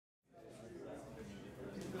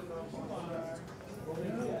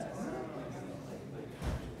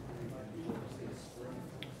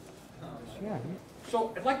Yeah.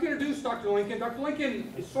 So I'd like to introduce Dr. Lincoln. Dr.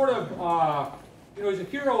 Lincoln is sort of, he's a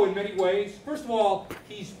hero in many ways. First of all,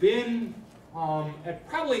 he's been at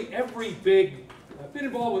probably every big, been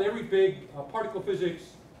involved with every big particle physics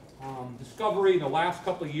discovery in the last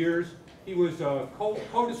couple of years. He was a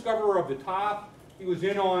co-discoverer of the top. He was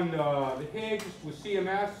in on the Higgs with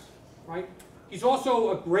CMS, right? He's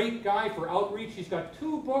also a great guy for outreach. He's got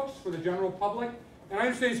 2 books for the general public. And I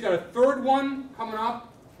understand he's got a 3rd one coming up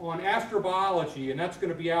on astrobiology, and that's going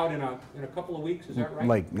to be out in a couple of weeks. Is that right?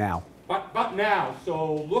 Like now. But now.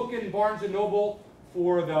 So look in Barnes & Noble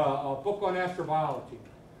for the book on astrobiology.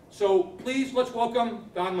 So please, let's welcome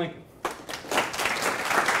Don Lincoln.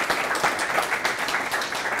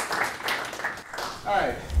 All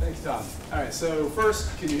right, thanks, Tom. All right, so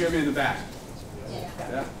first, can you hear me in the back?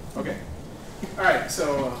 Yeah? Okay. All right,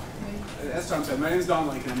 so as Tom said, my name is Don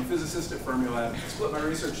Lincoln. I'm a physicist at Fermilab. I split my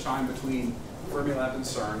research time between Fermilab and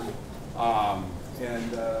CERN.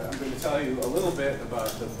 And I'm going to tell you a little bit about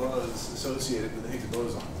the buzz associated with the Higgs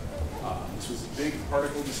boson. This was a big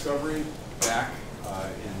particle discovery back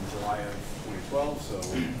in July of 2012, so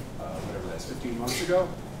whatever that's 15 months ago.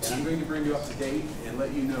 And I'm going to bring you up to date and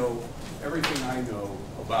let you know everything I know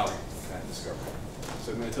about that discovery.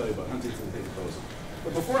 So I'm going to tell you about Huntington's Higgs boson.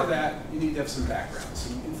 But before that, you need to have some background,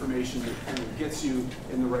 some information that kind of gets you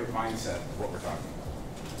in the right mindset of what we're talking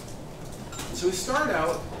about. So we start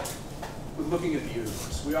out with looking at the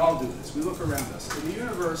universe. We all do this. We look around us. And the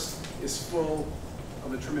universe is full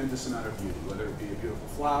of a tremendous amount of beauty, whether it be a beautiful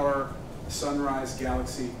flower, a sunrise,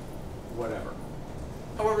 galaxy, whatever.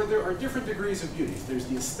 However, there are different degrees of beauty. There's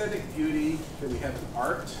the aesthetic beauty that we have in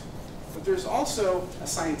art, but there's also a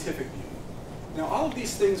scientific beauty. Now, all of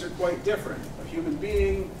these things are quite different. A human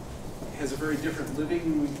being has a very different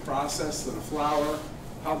living process than a flower.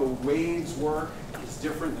 How the waves work is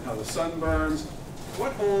different than how the sun burns.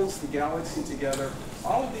 What holds the galaxy together?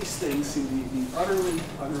 All of these things seem to be utterly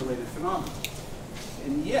unrelated phenomena.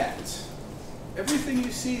 And yet, everything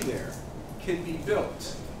you see there can be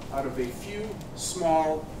built out of a few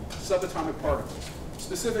small subatomic particles,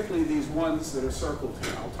 specifically these ones that are circled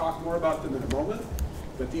here. I'll talk more about them in a moment,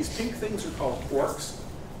 but these pink things are called quarks.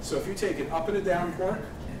 So if you take an up and a down quark,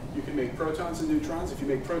 you can make protons and neutrons. If you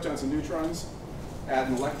make protons and neutrons, add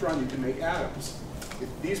an electron, you can make atoms. If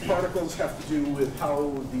these particles have to do with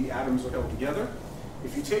how the atoms are held together.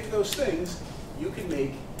 If you take those things, you can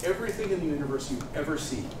make everything in the universe you've ever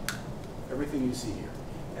seen, everything you see here.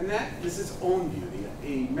 And that is its own beauty,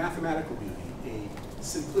 a mathematical beauty, a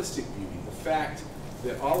simplistic beauty, the fact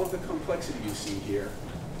that all of the complexity you see here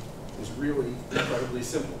is really incredibly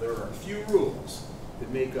simple. There are a few rules that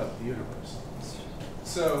make up the universe.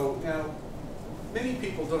 So now, many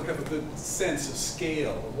people don't have a good sense of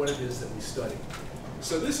scale of what it is that we study.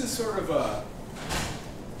 So this is sort of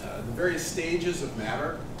the various stages of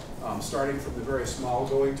matter, starting from the very small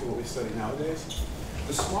going to what we study nowadays.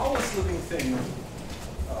 The smallest living thing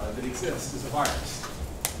that exists is a virus.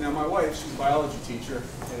 Now my wife, she's a biology teacher,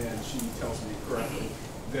 and she tells me correctly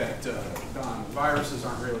that Don, viruses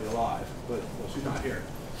aren't really alive, but well, she's not here.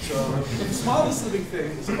 So the smallest living thing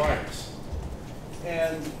is a virus.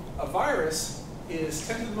 And a virus is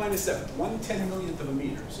 10 to the minus 7, 1/10,000,000th of a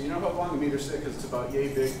meter. So you know how long a meter stick is? It's about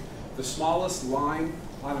yay big. The smallest line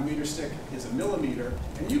on a meter stick is a millimeter,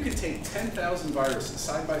 and you can take 10,000 viruses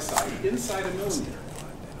side by side inside a millimeter.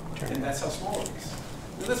 And that's how small it is.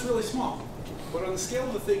 Now that's really small. But on the scale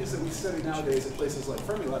of the things that we study nowadays at places like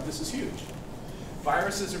Fermilab, this is huge.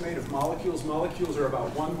 Viruses are made of molecules. Molecules are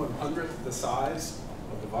about 1/100th the size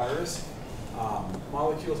of the virus.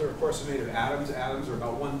 Molecules are, of course, made of atoms. Atoms are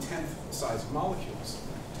about 1/10th the size of molecules.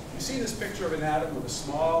 You see this picture of an atom with a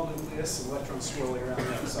small nucleus and electrons swirling around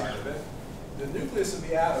the outside of it. The nucleus of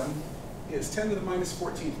the atom is 10 to the minus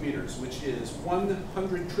 14th meters, which is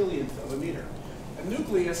 100 trillionth of a meter. A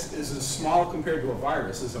nucleus is as small compared to a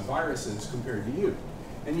virus as a virus is compared to you.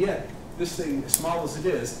 And yet, this thing, as small as it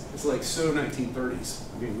is, it's like so 1930s.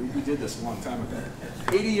 I mean, we did this a long time ago.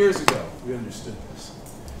 80 years ago, we understood this.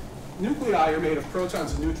 Nuclei are made of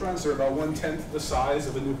protons and neutrons. They're about 1/10 the size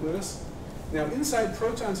of a nucleus. Now, inside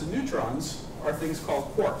protons and neutrons are things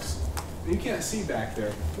called quarks. You can't see back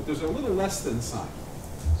there, but there's a little less than sign.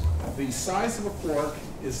 The size of a quark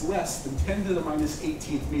is less than 10 to the minus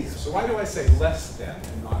 18th meter. So why do I say less than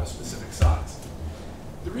and not a specific size?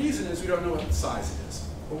 The reason is we don't know what the size it is.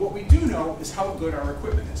 But what we do know is how good our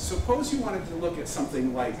equipment is. Suppose you wanted to look at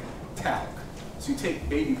something like talc. So you take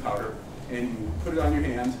baby powder and you put it on your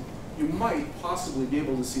hand. You might possibly be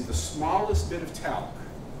able to see the smallest bit of talc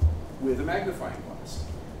with a magnifying glass.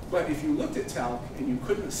 But if you looked at talc and you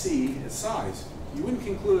couldn't see its size, you wouldn't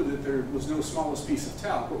conclude that there was no smallest piece of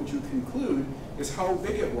talc. What would you conclude is how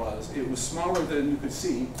big it was. It was smaller than you could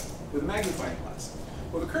see with a magnifying glass.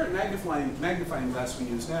 Well, the current magnifying glass we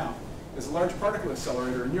use now is a large particle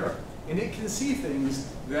accelerator in Europe. And it can see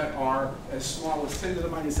things that are as small as 10 to the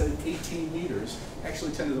minus 18 meters,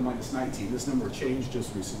 actually 10 to the minus 19. This number changed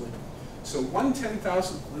just recently. So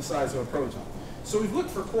 1/10,000th the size of a proton. So we've looked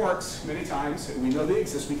for quarks many times, and we know they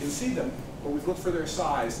exist, we can see them, but we've looked for their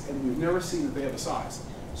size, and we've never seen that they have a size.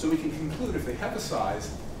 So we can conclude if they have a size,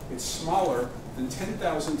 it's smaller than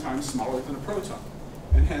 10,000 times smaller than a proton.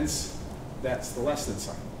 And hence, that's the less than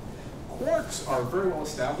sign. Quarks are very well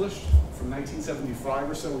established. From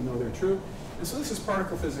 1975 or so, we know they're true. And so this is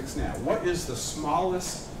particle physics now. What is the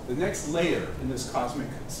smallest, the next layer in this cosmic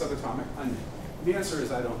subatomic onion? The answer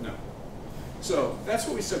is I don't know. So that's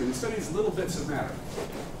what we study. We study these little bits of matter.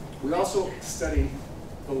 We also study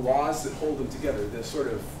the laws that hold them together, the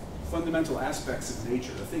sort of fundamental aspects of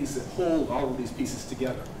nature, the things that hold all of these pieces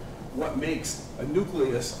together. What makes a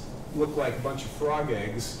nucleus look like a bunch of frog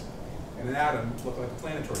eggs and an atom look like a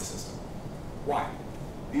planetary system? Why?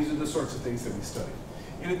 These are the sorts of things that we study.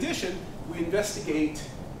 In addition, we investigate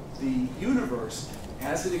the universe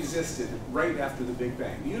as it existed right after the Big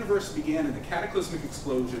Bang. The universe began in a cataclysmic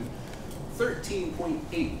explosion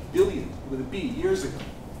 13.8 billion with a B years ago.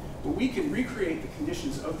 But we can recreate the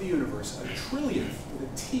conditions of the universe a trillionth with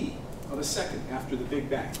a T of a second after the Big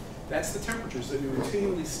Bang. That's the temperatures that we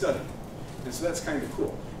routinely study. And so that's kind of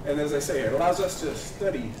cool. And as I say, it allows us to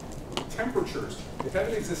study temperatures that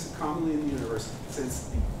haven't existed commonly in the universe since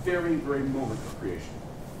the very, very moment of creation.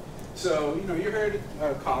 So, you know, you're here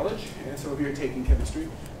at college, and some of you are taking chemistry.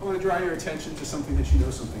 I want to draw your attention to something that you know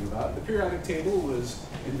something about. The periodic table was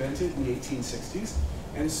invented in the 1860s,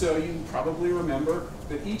 and so you probably remember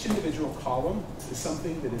that each individual column is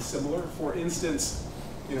something that is similar. For instance,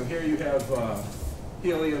 you know, here you have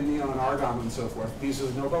helium, neon, argon, and so forth. These are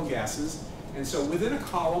the noble gases, and so within a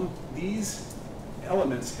column, these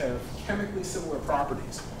elements have chemically similar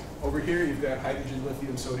properties. Over here, you've got hydrogen,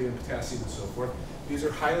 lithium, sodium, potassium, and so forth. These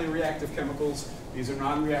are highly reactive chemicals. These are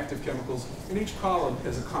non-reactive chemicals. And each column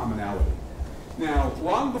has a commonality. Now,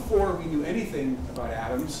 long before we knew anything about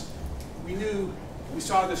atoms, we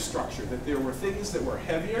saw this structure, that there were things that were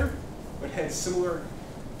heavier, but had similar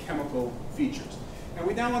chemical features. And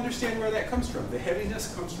we now understand where that comes from. The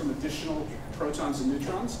heaviness comes from additional protons and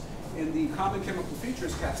neutrons, and the common chemical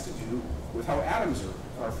features has to do with how atoms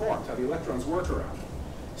are formed, how the electrons work around it.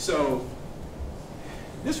 So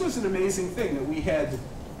this was an amazing thing that we had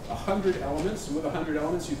 100 elements, and with 100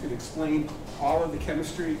 elements you could explain all of the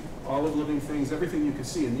chemistry, all of living things, everything you could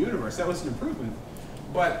see in the universe. That was an improvement.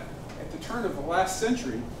 But at the turn of the last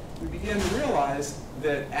century, we began to realize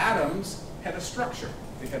that atoms had a structure.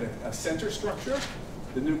 They had a center structure,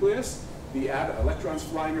 the nucleus, the electrons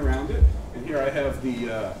flying around it, and here I have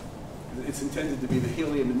it's intended to be the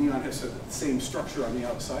helium and neon has the same structure on the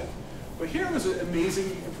outside. But here was an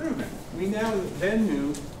amazing improvement. We now then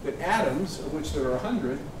knew that atoms, of which there are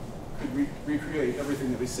 100, could recreate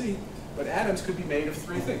everything that we see, but atoms could be made of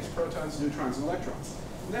three things: protons, neutrons, and electrons.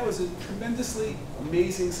 And that was a tremendously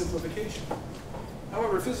amazing simplification.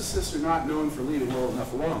 However, physicists are not known for leaving well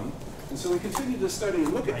enough alone, and so we continue to study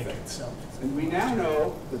and look at things. And we now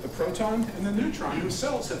know that the proton and the neutron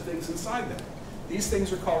themselves have things inside them. These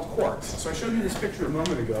things are called quarks. So I showed you this picture a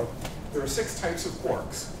moment ago. There are 6 types of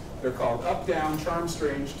quarks. They're called up, down, charm,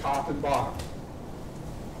 strange, top, and bottom.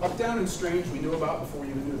 Up, down, and strange we knew about before we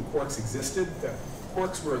even knew the quarks existed. The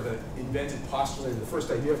quarks were the postulated, the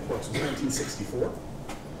first idea of quarks was 1964.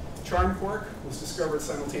 Charm quark was discovered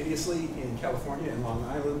simultaneously in California and Long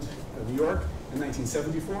Island, New York in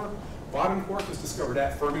 1974. Bottom quark was discovered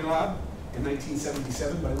at Fermilab in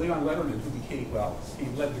 1977 by Leon Lederman, who became, well, he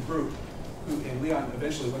led the group, and Leon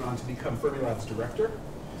eventually went on to become Fermilab's director.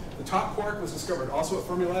 The top quark was discovered also at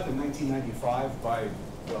Fermilab in 1995 by,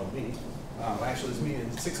 well, me. Actually, it's me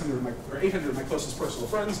and 800 of my closest personal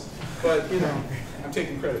friends, but, you know, I'm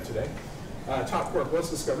taking credit today. Top quark was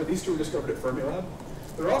discovered. These two were discovered at Fermilab.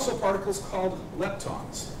 There are also particles called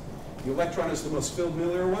leptons. The electron is the most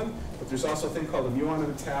familiar one, but there's also a thing called a muon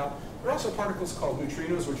and a tau. There are also particles called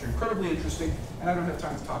neutrinos, which are incredibly interesting, and I don't have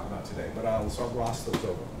time to talk about today, but I'll gloss those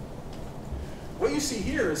over. What you see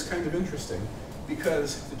here is kind of interesting,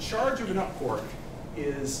 because the charge of an up quark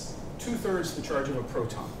is 2/3 the charge of a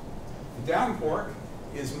proton. The down quark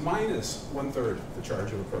is minus 1/3 the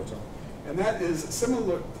charge of a proton. And that is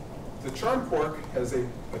similar. The charm quark has a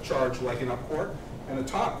charge like an up quark, and a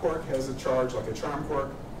top quark has a charge like a charm quark,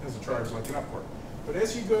 has a charge like an up quark. But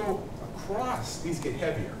as you go across, these get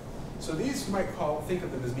heavier. So these you might think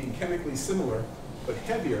of them as being chemically similar but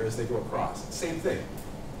heavier as they go across. Same thing.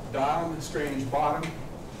 Down, strange bottom,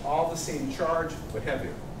 all the same charge, but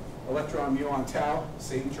heavier. Electron, muon, tau,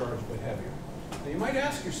 same charge, but heavier. Now you might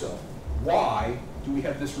ask yourself, why do we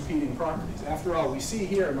have this repeating properties? After all, we see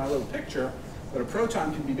here in my little picture that a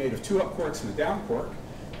proton can be made of 2 up quarks and a down quark.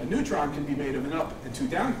 A neutron can be made of an up and 2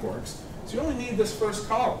 down quarks. So you only need this first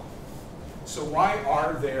column. So why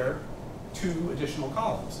are there 2 additional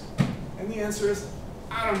columns? And the answer is,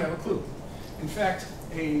 I don't have a clue. In fact,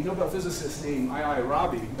 a Nobel physicist named I.I.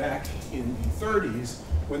 Rabi, back in the 30s,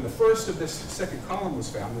 when the first of this second column was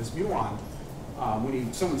found, this muon,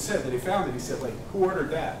 when someone said that he found it, he said, like, who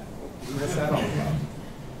ordered that? What's that all about?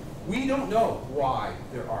 We don't know why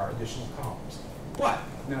there are additional columns. But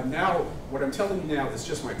now what I'm telling you now is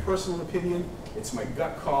just my personal opinion. It's my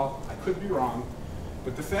gut call. I could be wrong.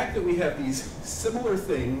 But the fact that we have these similar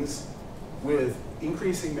things with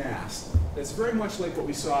increasing mass, that's very much like what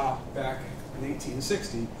we saw back in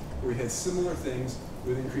 1860, where we had similar things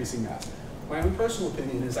with increasing mass. My own personal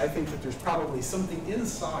opinion is I think that there's probably something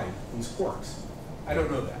inside these quarks. I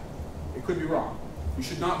don't know that. It could be wrong. You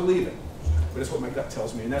should not believe it. But it's what my gut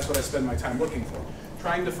tells me, and that's what I spend my time looking for,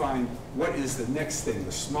 trying to find what is the next thing,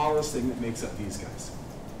 the smallest thing that makes up these guys.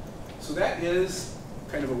 So that is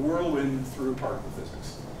kind of a whirlwind through particle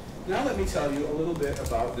physics. Now let me tell you a little bit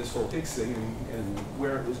about this whole Higgs thing and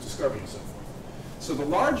where it was discovered and so forth. So the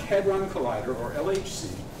Large Hadron Collider, or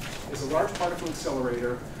LHC, is a large particle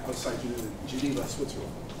accelerator outside Geneva,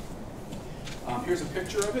 Switzerland. Here's a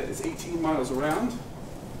picture of it. It's 18 miles around.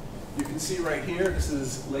 You can see right here, this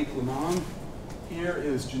is Lake Léman. Here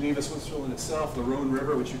is Geneva, Switzerland itself. The Rhone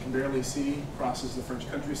River, which you can barely see, crosses the French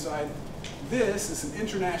countryside. This is an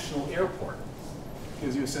international airport.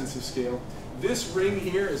 Gives you a sense of scale. This ring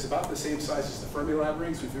here is about the same size as the Fermilab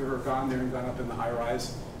rings. If you've ever gone there and gone up in the high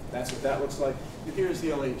rise, that's what that looks like. And here's the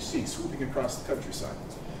LHC swooping across the countryside.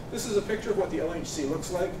 This is a picture of what the LHC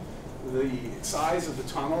looks like. The size of the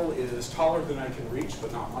tunnel is taller than I can reach,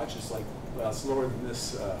 but not much. It's like, well, it's lower than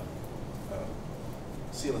this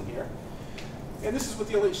ceiling here. And this is what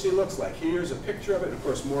the LHC looks like. Here's a picture of it, and of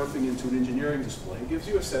course morphing into an engineering display. It gives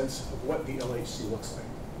you a sense of what the LHC looks like.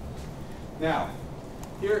 Now,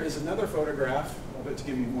 here is another photograph of it to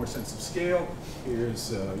give you more sense of scale.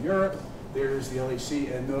 Here's Europe. There's the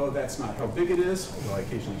LHC, and no, that's not how big it is, although I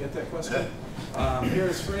occasionally get that question. Here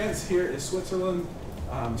is France, here is Switzerland.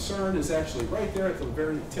 CERN is actually right there at the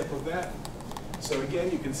very tip of that. So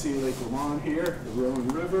again, you can see Lake Léman here, the Rhone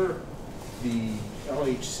River, the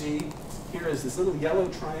LHC. Here is this little yellow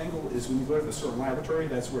triangle is when you go to the CERN laboratory,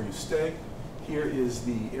 that's where you stay. Here is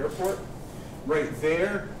the airport. Right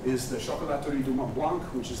there is the Chocolaterie du Mont Blanc,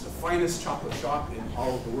 which is the finest chocolate shop in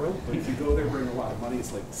all of the world. But if you go there, bring a lot of money.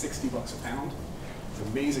 It's like 60 bucks a pound. It's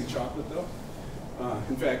amazing chocolate, though.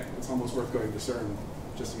 In fact, it's almost worth going to CERN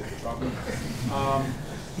just to get the chocolate.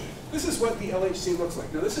 This is what the LHC looks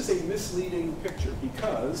like. Now, this is a misleading picture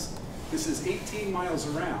because this is 18 miles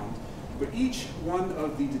around, but each one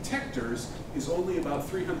of the detectors is only about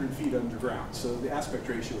 300 feet underground. So the aspect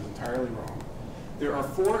ratio is entirely wrong. There are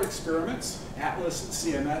 4 experiments, Atlas,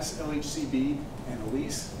 CMS, LHCb, and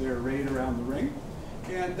ELISE. They're arrayed around the ring.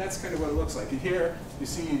 And that's kind of what it looks like. And here you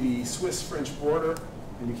see the Swiss-French border,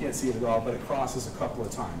 and you can't see it at all, but it crosses a couple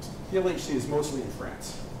of times. The LHC is mostly in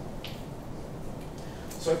France.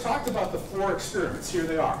 So I talked about the 4 experiments. Here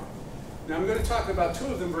they are. Now I'm going to talk about 2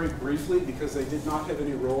 of them very briefly because they did not have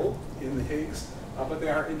any role in the Higgs, but they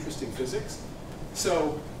are interesting physics.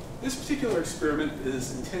 So this particular experiment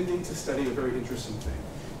is intending to study a very interesting thing.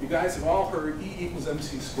 You guys have all heard E equals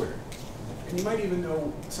mc squared. And you might even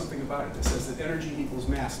know something about it that says that energy equals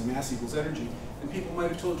mass and mass equals energy. And people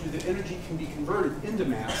might have told you that energy can be converted into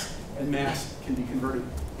mass and mass can be converted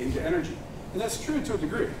into energy. And that's true to a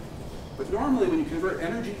degree. But normally when you convert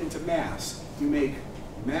energy into mass, you make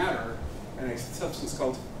matter and a substance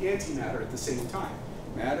called antimatter at the same time.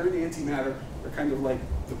 Matter and antimatter are kind of like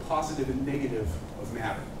the positive and negative of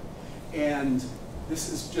matter. And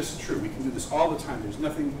this is just true. We can do this all the time. There's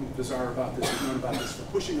nothing bizarre about this. We've known about this for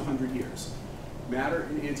pushing 100 years. Matter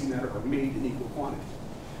and antimatter are made in equal quantity.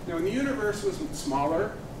 Now, when the universe was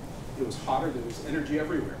smaller, it was hotter, there was energy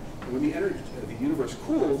everywhere. And when the universe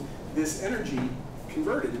cooled, this energy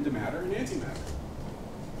converted into matter and antimatter.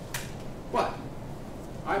 But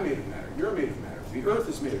I'm made of matter, you're made of matter, the Earth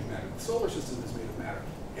is made of matter, the solar system is made of matter.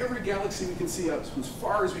 Every galaxy we can see out as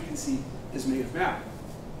far as we can see is made of matter.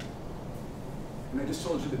 And I just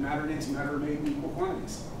told you that matter and antimatter are made in equal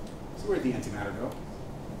quantities. So where'd the antimatter go?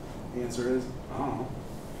 The answer is, I don't know.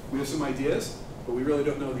 We have some ideas, but we really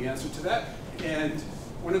don't know the answer to that. And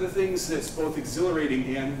one of the things that's both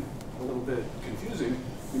exhilarating and a little bit confusing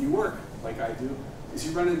when you work like I do, is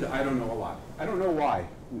you run into I don't know a lot. I don't know why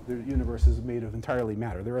the universe is made of entirely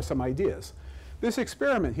matter. There are some ideas. This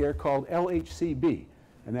experiment here called LHCb,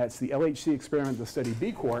 and that's the LHC experiment to study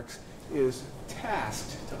B quarks, is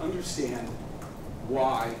tasked to understand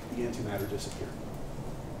why the antimatter disappeared.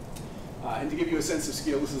 And to give you a sense of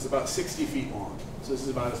scale, this is about 60 feet long. So this is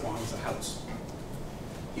about as long as a house.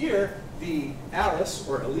 Here, the ALICE,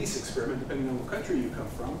 or ALICE experiment, depending on what country you come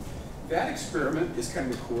from, that experiment is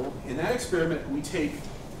kind of cool. In that experiment, we take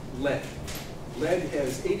lead. Lead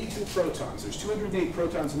has 82 protons. There's 208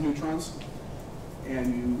 protons and neutrons.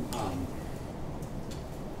 And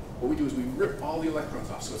what we do is we rip all the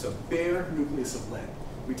electrons off. So it's a bare nucleus of lead.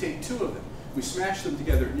 We take 2 of them. We smash them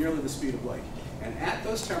together at nearly the speed of light. And at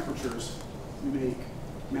those temperatures, we make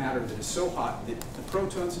matter that is so hot that the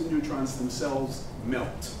protons and neutrons themselves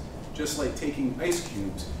melt. Just like taking ice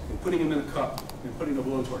cubes and putting them in a cup and putting a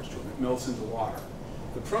blowtorch to them. It melts into water.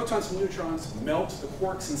 The protons and neutrons melt, the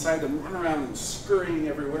quarks inside them run around and scurrying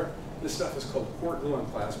everywhere. This stuff is called quark-gluon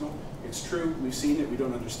plasma. It's true, we've seen it, we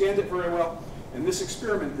don't understand it very well. And this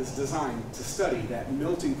experiment is designed to study that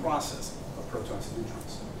melting process of protons and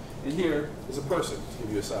neutrons. And here is a person, to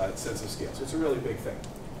give you a sense of scale. So it's a really big thing.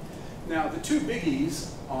 Now, the 2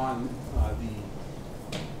 biggies on the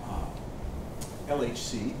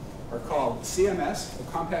LHC are called CMS, the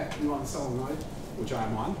compact muon solenoid, which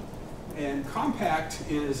I'm on. And compact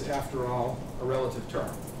is, after all, a relative term.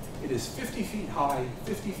 It is 50 feet high,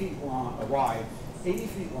 50 feet long, wide, 80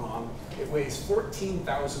 feet long. It weighs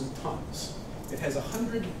 14,000 tons. It has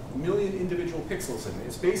 100 million individual pixels in it.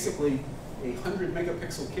 It's basically a 100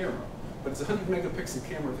 megapixel camera, but it's a 100 megapixel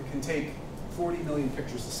camera that can take 40 million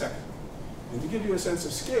pictures a second. And to give you a sense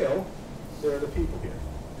of scale, there are the people here.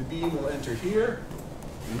 The beam will enter here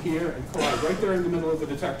and collide right there in the middle of the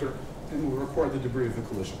detector, and will record the debris of the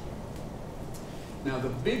collision. Now the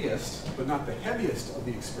biggest, but not the heaviest of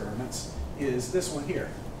the experiments is this one here,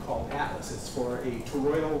 called ATLAS. It's for a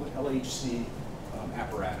toroidal LHC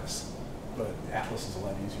apparatus, but ATLAS is a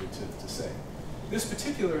lot easier to say. This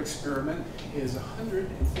particular experiment is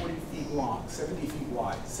 140 feet long, 70 feet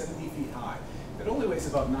wide, 70 feet high. It only weighs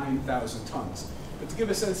about 9,000 tons. But to give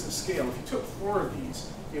a sense of scale, if you took 4 of these,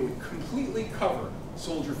 it would completely cover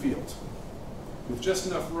Soldier Field with just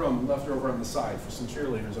enough room left over on the side for some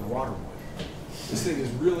cheerleaders and a water balloon. This thing is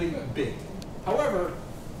really big. However,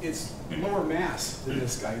 it's lower mass than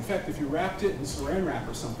this guy. In fact, if you wrapped it in saran wrap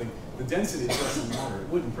or something, the density is less than water. It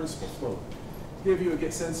would, in principle, float. To give you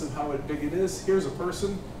a sense of how big it is, here's a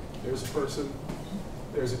person, there's a person,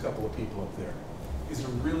 there's a couple of people up there. These are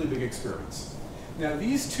really big experiments. Now,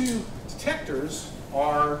 these 2 detectors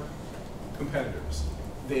are competitors.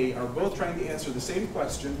 They are both trying to answer the same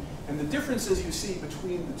question, and the differences you see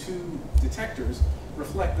between the 2 detectors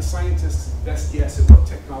reflect the scientists' best guess at what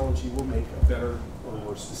technology will make a better or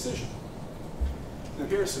worse decision. Now,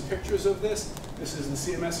 here are some pictures of this. This is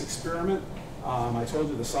the CMS experiment. I told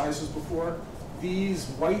you the sizes before. These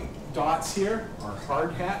white dots here are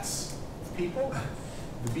hard hats of people.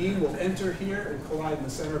 The beam will enter here and collide in the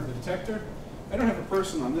center of the detector. I don't have a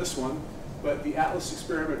person on this one, but the ATLAS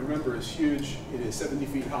experiment, remember, is huge. It is 70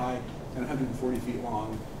 feet high and 140 feet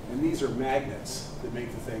long. And these are magnets that make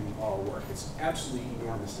the thing all work. It's absolutely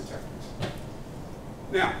enormous detectors.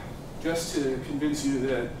 Now, just to convince you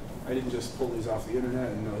that I didn't just pull these off the internet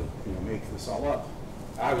and make this all up,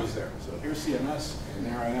 I was there. So here's CMS, and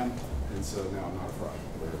there I am. And so now I'm not a fraud.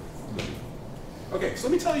 Okay, so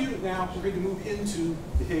let me tell you now, we're going to move into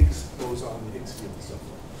the Higgs boson, the Higgs field, and so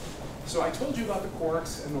forth. So I told you about the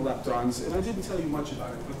quarks and the leptons, and I didn't tell you much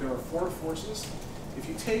about it, but there are 4 forces. If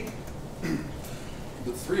you take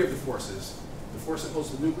the 3 of the forces, the force that holds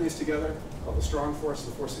the nucleus together, called the strong force,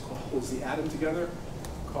 the force that holds the atom together,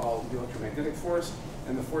 called the electromagnetic force,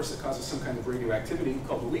 and the force that causes some kind of radioactivity,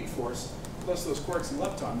 called the weak force, plus those quarks and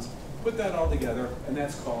leptons, put that all together, and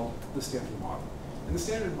that's called the standard model. And the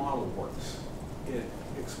standard model works. It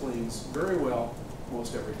explains very well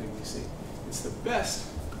most everything we see. It's the best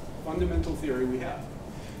fundamental theory we have.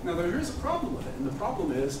 Now, there is a problem with it, and the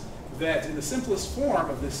problem is that in the simplest form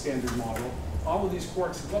of this standard model, all of these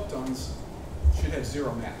quarks and leptons should have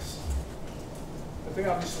 0 mass. But they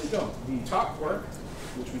obviously don't. The top quark,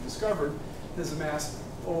 which we discovered, has a mass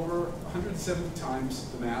over 170 times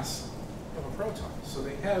the mass of a proton. So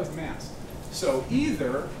they have mass. So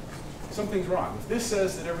either something's wrong. If this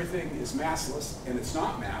says that everything is massless and it's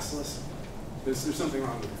not massless, there's something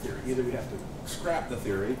wrong with the theory. Either we have to scrap the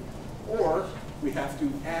theory, or we have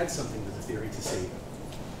to add something to the theory to save it.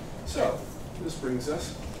 So this brings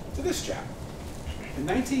us to this chap. In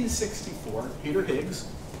 1964, Peter Higgs,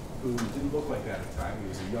 who didn't look like that at the time, he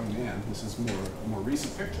was a young man, this is a more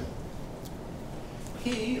recent picture,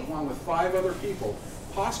 he, along with 5 other people,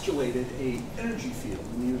 postulated an energy field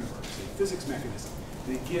in the universe, a physics mechanism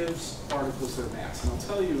that gives particles their mass. And I'll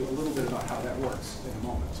tell you a little bit about how that works in a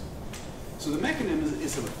moment. So the mechanism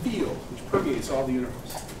is a field which permeates all the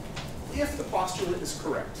universe. If the postulate is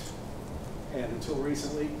correct, and until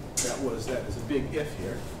recently that is a big if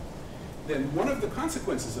here, then one of the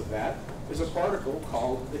consequences of that is a particle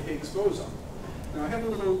called the Higgs boson. Now I have a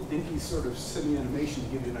little dinky sort of semi-animation to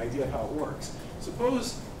give you an idea of how it works.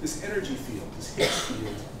 Suppose this energy field, this Higgs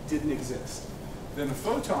field, didn't exist. Then a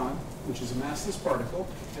photon, which is a massless particle,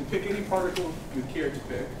 and pick any particle you cared to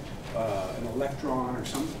pick, an electron or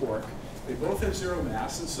some quark, they both have 0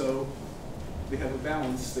 mass, and so they have a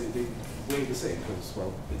balance, they weigh the same, because,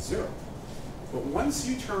 well, it's 0. But once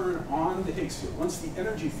you turn on the Higgs field, once the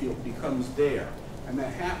energy field becomes there, and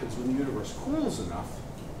that happens when the universe cools enough,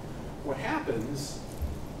 what happens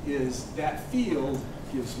is that field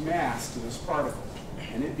gives mass to this particle,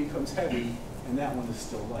 and it becomes heavy, and that one is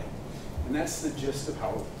still light. And that's the gist of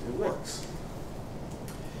how it works.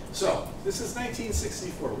 So, this is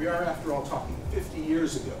 1964. We are, after all, talking 50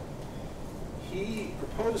 years ago. He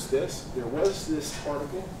proposed this. There was this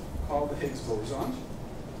particle called the Higgs boson.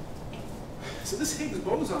 So this Higgs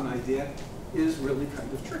boson idea is really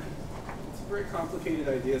kind of tricky. It's a very complicated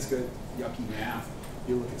idea. It's got yucky math.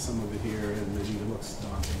 You look at some of it here, and maybe it looks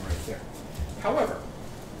daunting right there. However,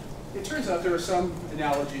 it turns out there are some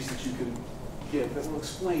analogies that you can give that will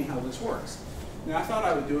explain how this works. Now, I thought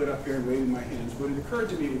I would do it up here and waving my hands, but it occurred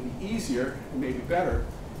to me it would be easier and maybe better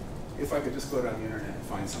if I could just go down the internet and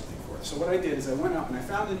find something for it. So what I did is I went out and I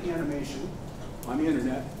found an animation on the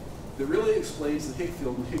internet that really explains the Higgs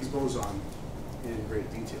field and Higgs boson in great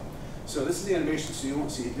detail. So this is the animation, so you won't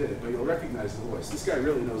see he did it, but you'll recognize the voice. This guy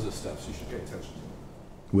really knows this stuff, so you should pay attention to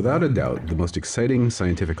it. Without a doubt, the most exciting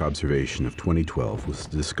scientific observation of 2012 was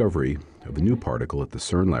the discovery of a new particle at the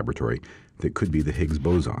CERN laboratory that could be the Higgs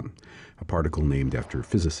boson, a particle named after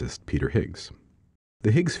physicist Peter Higgs.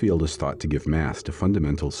 The Higgs field is thought to give mass to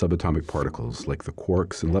fundamental subatomic particles like the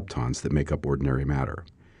quarks and leptons that make up ordinary matter.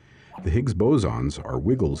 The Higgs bosons are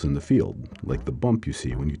wiggles in the field, like the bump you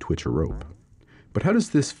see when you twitch a rope. But how does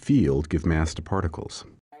this field give mass to particles?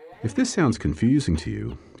 If this sounds confusing to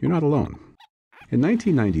you, you're not alone. In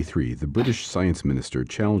 1993, the British science minister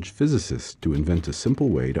challenged physicists to invent a simple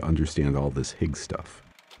way to understand all this Higgs stuff.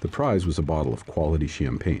 The prize was a bottle of quality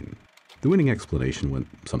champagne. The winning explanation went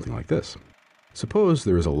something like this. Suppose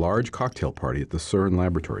there is a large cocktail party at the CERN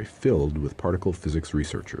laboratory filled with particle physics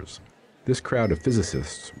researchers. This crowd of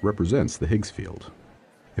physicists represents the Higgs field.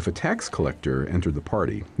 If a tax collector entered the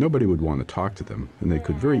party, nobody would want to talk to them, and they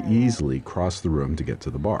could very easily cross the room to get to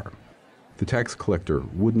the bar. The tax collector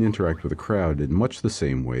wouldn't interact with the crowd in much the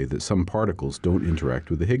same way that some particles don't interact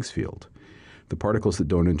with the Higgs field. The particles that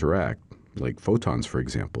don't interact, like photons for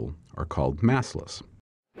example, are called massless.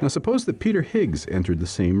 Now suppose that Peter Higgs entered the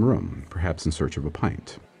same room, perhaps in search of a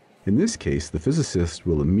pint. In this case, the physicists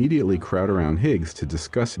will immediately crowd around Higgs to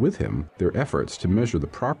discuss with him their efforts to measure the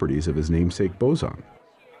properties of his namesake boson.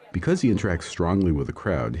 Because he interacts strongly with the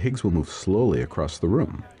crowd, Higgs will move slowly across the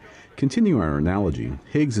room. Continuing our analogy,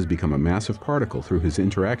 Higgs has become a massive particle through his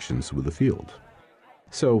interactions with the field.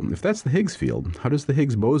 So, if that's the Higgs field, how does the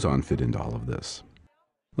Higgs boson fit into all of this?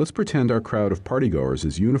 Let's pretend our crowd of partygoers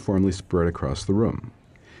is uniformly spread across the room.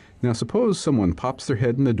 Now suppose someone pops their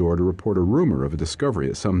head in the door to report a rumor of a discovery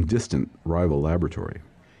at some distant rival laboratory.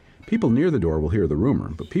 People near the door will hear the rumor,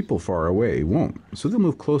 but people far away won't, so they'll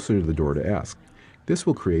move closer to the door to ask. This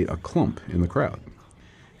will create a clump in the crowd.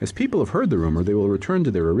 As people have heard the rumor, they will return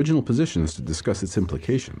to their original positions to discuss its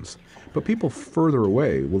implications. But people further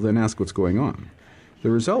away will then ask what's going on.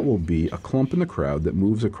 The result will be a clump in the crowd that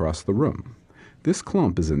moves across the room. This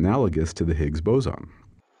clump is analogous to the Higgs boson.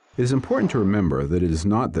 It is important to remember that it is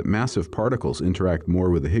not that massive particles interact more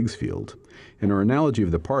with the Higgs field. In our analogy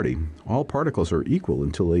of the party, all particles are equal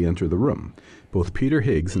until they enter the room. Both Peter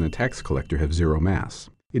Higgs and the tax collector have 0 mass.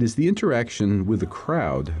 It is the interaction with the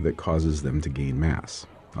crowd that causes them to gain mass.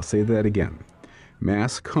 I'll say that again.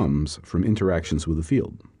 Mass comes from interactions with the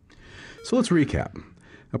field. So let's recap.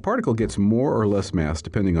 A particle gets more or less mass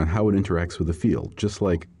depending on how it interacts with the field, just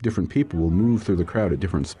like different people will move through the crowd at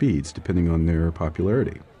different speeds depending on their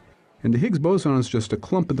popularity. And the Higgs boson is just a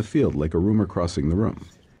clump in the field, like a rumor crossing the room.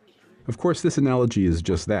 Of course, this analogy is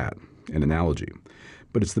just that, an analogy,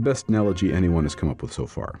 but it's the best analogy anyone has come up with so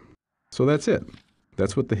far. So that's it.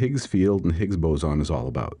 That's what the Higgs field and Higgs boson is all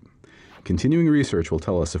about. Continuing research will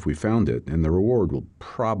tell us if we found it, and the reward will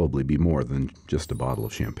probably be more than just a bottle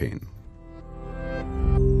of champagne.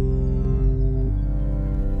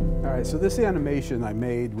 All right, so this animation I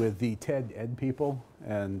made with the TED Ed people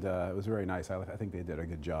and it was very nice. I think they did a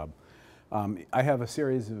good job. I have a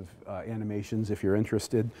series of animations if you're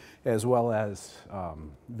interested, as well as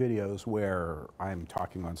videos where I'm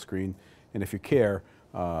talking on screen. And if you care,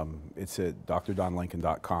 it's at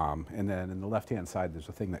drdonlincoln.com. And then in the left-hand side, there's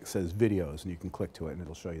a thing that says videos, and you can click to it, and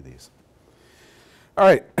it'll show you these. All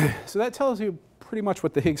right, so that tells you pretty much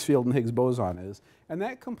what the Higgs field and Higgs boson is, and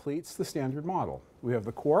that completes the standard model. We have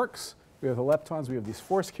the quarks, we have the leptons, we have these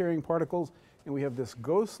force-carrying particles, and we have this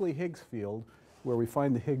ghostly Higgs field where we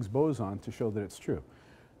find the Higgs boson to show that it's true.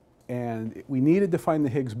 And we needed to find the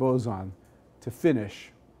Higgs boson to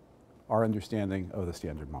finish our understanding of the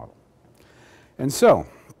standard model. And so,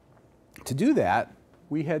 to do that,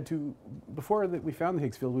 we had to, before we found the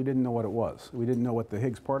Higgs field, we didn't know what it was. We didn't know what the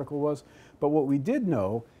Higgs particle was, but what we did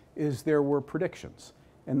know is there were predictions.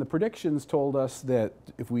 And the predictions told us that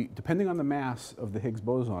if we, depending on the mass of the Higgs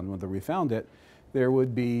boson, whether we found it, there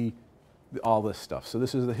would be all this stuff. So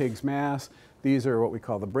this is the Higgs mass. These are what we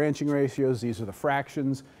call the branching ratios. These are the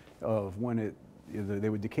fractions of when it, they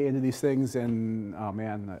would decay into these things. And oh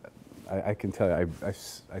man, I can tell you, I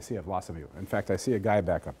see I've lost some of you. In fact, I see a guy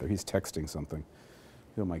back up there. He's texting something.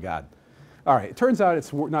 Oh my God. All right, it turns out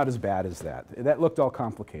it's not as bad as that. That looked all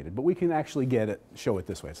complicated, but we can actually get it, show it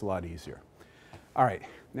this way. It's a lot easier. All right,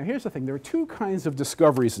 now here's the thing. There are two kinds of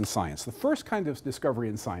discoveries in science. The first kind of discovery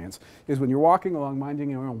in science is when you're walking along minding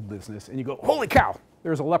your own business and you go, holy cow,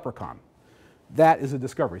 there's a leprechaun. That is a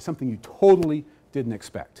discovery, something you totally didn't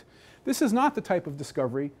expect. This is not the type of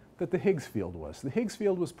discovery that the Higgs field was. The Higgs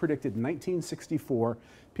field was predicted in 1964.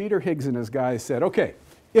 Peter Higgs and his guys said, okay,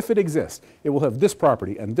 if it exists, it will have this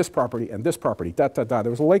property and this property and this property, da, da, da.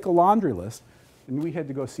 There was like a laundry list, and we had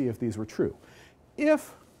to go see if these were true.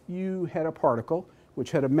 If you had a particle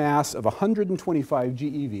which had a mass of 125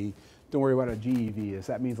 GeV, don't worry what a GeV is,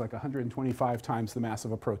 that means like 125 times the mass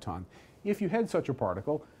of a proton. If you had such a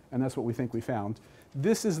particle, and that's what we think we found,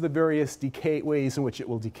 this is the various decay ways in which it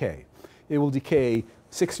will decay. It will decay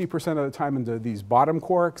 60% of the time into these bottom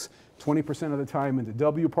quarks, 20% of the time into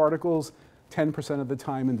W particles, 10% of the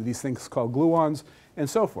time into these things called gluons, and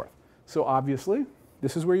so forth. So obviously,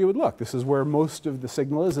 this is where you would look. This is where most of the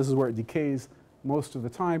signal is. This is where it decays most of the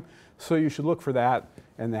time. So you should look for that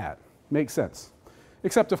and that. Makes sense.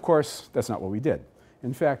 Except, of course, that's not what we did.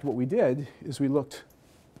 In fact, what we did is we looked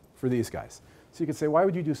for these guys. So you could say, why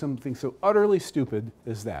would you do something so utterly stupid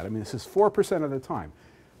as that? I mean, this is 4% of the time.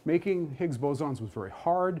 Making Higgs bosons was very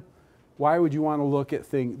hard. Why would you want to look at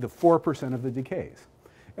the 4% of the decays?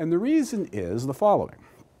 And the reason is the following.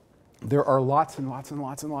 There are lots and lots and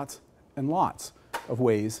lots and lots and lots of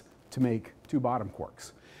ways to make two bottom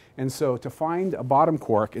quarks. And so to find a bottom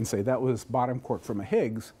quark and say that was bottom quark from a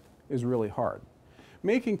Higgs is really hard.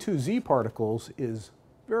 Making two Z particles is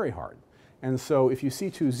very hard. And so if you see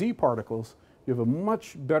two Z particles, you have a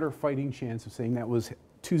much better fighting chance of saying that was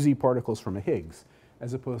two Z particles from a Higgs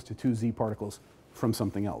as opposed to two Z particles from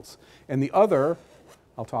something else. And the other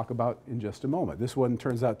I'll talk about in just a moment. This one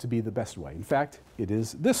turns out to be the best way. In fact, it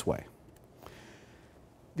is this way.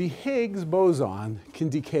 The Higgs boson can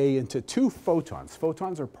decay into two photons.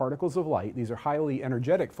 Photons are particles of light. These are highly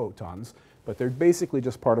energetic photons, but they're basically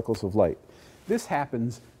just particles of light. This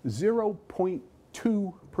happens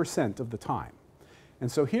 0.2% of the time.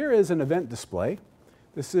 And so here is an event display.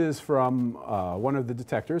 This is from one of the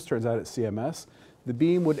detectors. Turns out it's CMS. The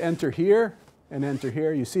beam would enter here and enter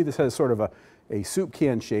here. You see this has sort of a soup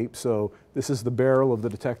can shape, so this is the barrel of the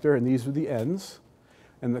detector, and these are the ends.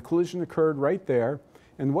 And the collision occurred right there.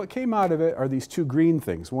 And what came out of it are these two green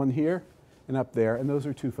things, one here and up there, and those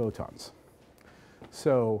are two photons.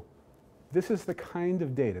 So this is the kind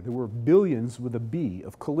of data. There were billions with a B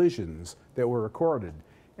of collisions that were recorded,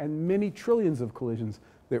 and many trillions of collisions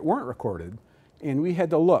that weren't recorded. And we had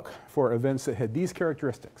to look for events that had these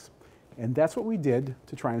characteristics. And that's what we did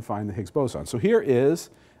to try and find the Higgs boson. So here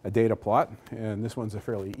is a data plot, and this one's a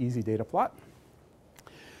fairly easy data plot.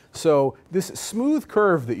 So this smooth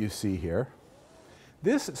curve that you see here,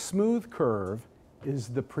 this smooth curve is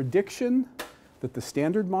the prediction that the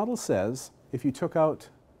standard model says if you took out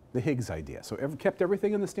the Higgs idea. So kept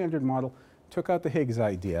everything in the standard model, took out the Higgs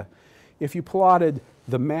idea. If you plotted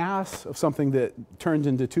the mass of something that turned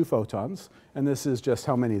into two photons, and this is just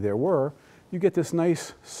how many there were, you get this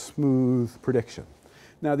nice smooth prediction.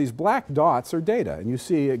 Now these black dots are data, and you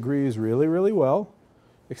see it agrees really, really well,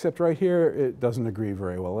 except right here it doesn't agree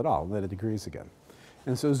very well at all, and then it agrees again.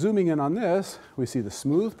 And so zooming in on this, we see the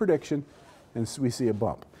smooth prediction, and we see a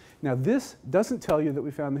bump. Now this doesn't tell you that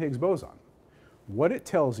we found the Higgs boson. What it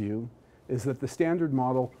tells you is that the standard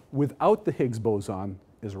model without the Higgs boson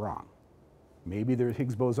is wrong. Maybe the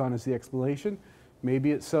Higgs boson is the explanation,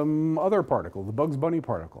 Maybe it's some other particle, the Bugs Bunny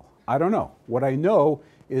particle. I don't know. What I know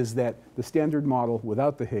is that the standard model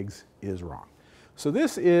without the Higgs is wrong. So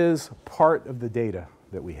this is part of the data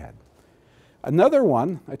that we had. Another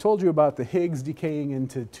one, I told you about the Higgs decaying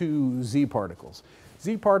into two Z particles.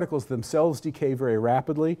 Z particles themselves decay very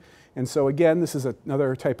rapidly. And so again, this is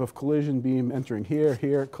another type of collision beam entering here,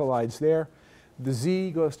 here, collides there. The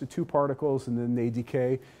Z goes to two particles and then they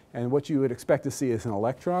decay. And what you would expect to see is an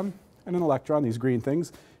electron and an electron, these green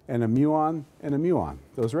things, and a muon and a muon,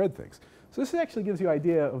 those red things. So this actually gives you an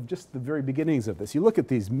idea of just the very beginnings of this. You look at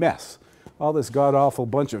these mess, all this god-awful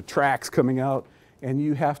bunch of tracks coming out, and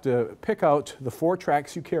you have to pick out the 4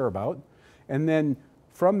 tracks you care about, and then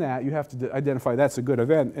from that you have to identify that's a good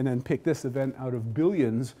event, and then pick this event out of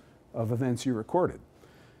billions of events you recorded.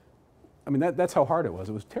 I mean, that's how hard it was.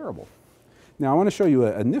 It was terrible. Now I want to show you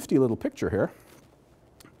a nifty little picture here.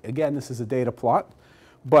 Again, this is a data plot,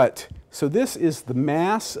 but so this is the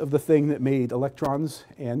mass of the thing that made electrons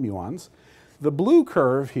and muons. The blue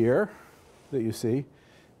curve here that you see,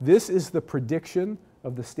 this is the prediction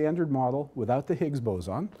of the standard model without the Higgs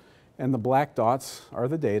boson, and the black dots are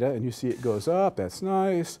the data, and you see it goes up, that's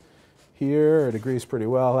nice. Here it agrees pretty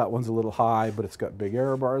well, that one's a little high, but it's got big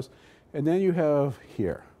error bars. And then you have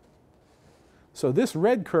here. So this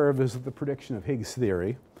red curve is the prediction of Higgs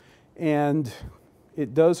theory, and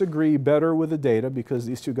it does agree better with the data because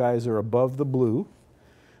these two guys are above the blue.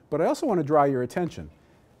 But I also want to draw your attention.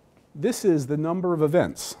 This is the number of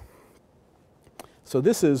events. So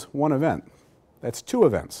this is one event. That's 2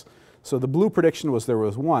 events. So the blue prediction was there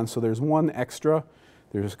was 1, so there's 1 extra.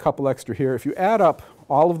 There's a couple extra here. If you add up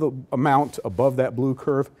all of the amount above that blue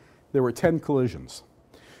curve, there were 10 collisions.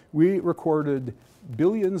 We recorded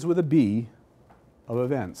billions with a B of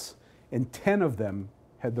events, and 10 of them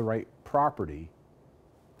had the right property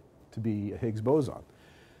to be a Higgs boson.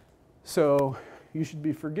 So you should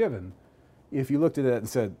be forgiven if you looked at it and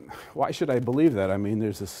said, why should I believe that? I mean,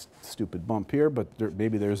 there's this stupid bump here, but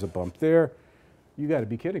maybe there's a bump there. You got to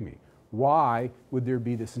be kidding me. Why would there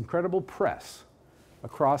be this incredible press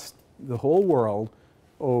across the whole world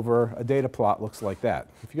over a data plot looks like that?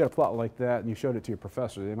 If you got a plot like that and you showed it to your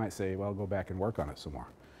professor, they might say, well, go back and work on it some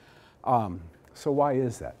more. So why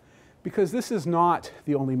is that? Because this is not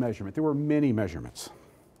the only measurement. There were many measurements.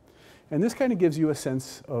 And this kind of gives you a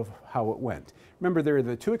sense of how it went. Remember, there are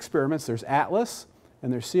the 2 experiments. There's ATLAS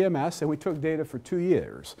and there's CMS, and we took data for 2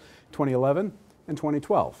 years, 2011 and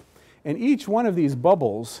 2012. And each one of these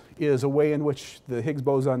bubbles is a way in which the Higgs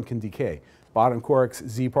boson can decay. Bottom quarks,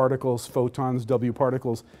 Z particles, photons, W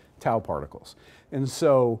particles, tau particles. And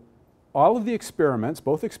so all of the experiments,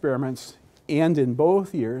 both experiments, and in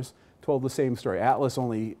both years, told the same story. ATLAS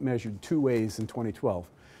only measured 2 ways in 2012.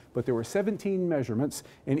 But there were 17 measurements,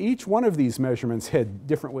 and each one of these measurements had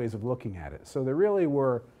different ways of looking at it. So there really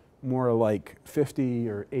were more like 50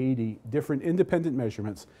 or 80 different independent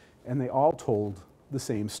measurements, and they all told the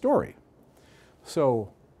same story.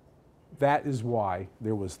 So that is why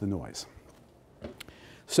there was the noise.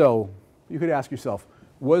 So you could ask yourself,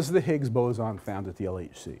 was the Higgs boson found at the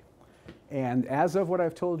LHC? And as of what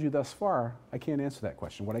I've told you thus far, I can't answer that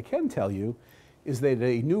question. What I can tell you is that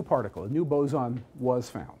a new particle, a new boson, was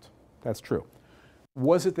found. That's true.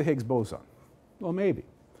 Was it the Higgs boson? Well, maybe.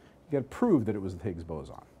 You got to prove that it was the Higgs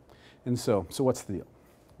boson. And so what's the deal?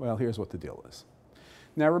 Well, here's what the deal is.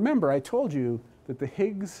 Now remember, I told you that the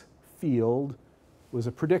Higgs field was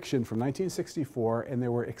a prediction from 1964, and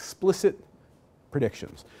there were explicit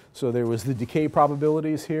predictions. So there was the decay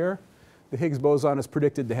probabilities here. The Higgs boson is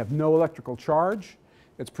predicted to have no electrical charge.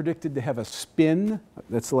 It's predicted to have a spin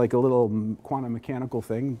that's like a little quantum mechanical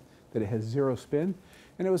thing, that it has 0 spin.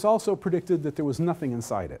 And it was also predicted that there was nothing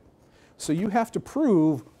inside it. So you have to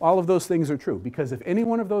prove all of those things are true, because if any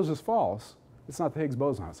one of those is false, it's not the Higgs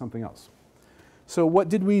boson, it's something else. So what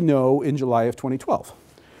did we know in July of 2012?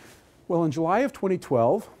 Well, in July of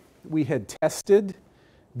 2012, we had tested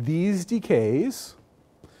these decays.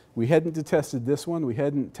 We hadn't tested this one, we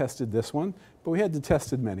hadn't tested this one, but we had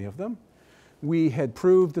tested many of them. We had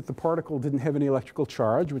proved that the particle didn't have any electrical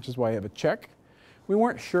charge, which is why I have a check. We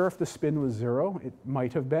weren't sure if the spin was 0. It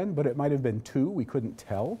might have been, but it might have been 2. We couldn't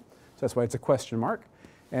tell. So that's why it's a question mark.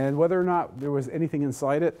 And whether or not there was anything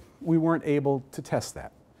inside it, we weren't able to test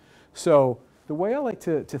that. So the way I like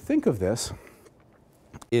to think of this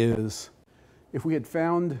is, if we had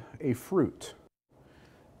found a fruit,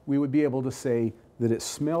 we would be able to say that it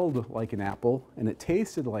smelled like an apple and it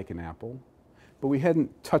tasted like an apple, but we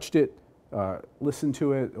hadn't touched it, listened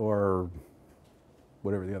to it, or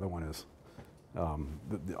whatever the other one is,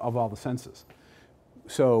 of all the senses.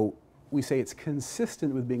 So we say it's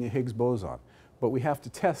consistent with being a Higgs boson. but we have to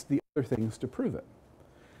test the other things to prove it.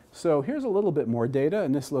 So here's a little bit more data,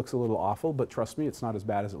 and this looks a little awful, but trust me, it's not as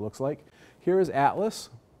bad as it looks like. Here is ATLAS,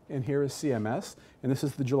 and here is CMS, and this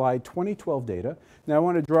is the July 2012 data. Now I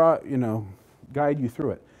want to draw, guide you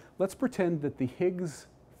through it. Let's pretend that the Higgs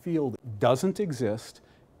field doesn't exist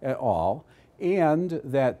at all, and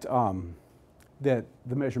that, that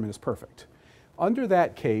the measurement is perfect. Under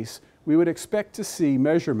that case, we would expect to see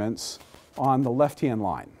measurements on the left-hand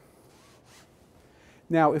line.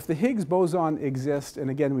 Now, if the Higgs boson exists, and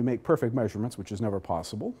again, we make perfect measurements, which is never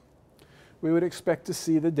possible, we would expect to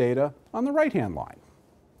see the data on the right-hand line.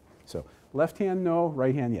 So left hand, no,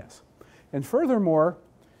 right hand, yes. And furthermore,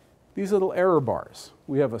 these little error bars.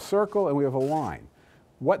 We have a circle and we have a line.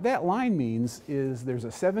 What that line means is there's a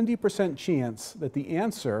 70% chance that the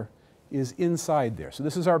answer is inside there. So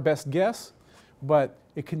this is our best guess, but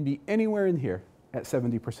it can be anywhere in here at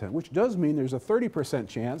 70%, which does mean there's a 30%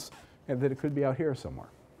 chance that it could be out here somewhere.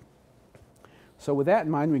 So with that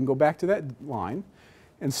in mind, we can go back to that line.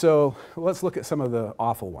 And so let's look at some of the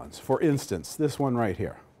awful ones. For instance, this one right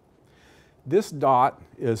here. This dot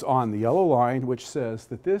is on the yellow line, which says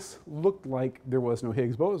that this looked like there was no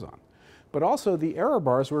Higgs boson. But also the error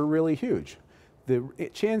bars were really huge. The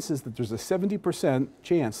chances that there's a 70%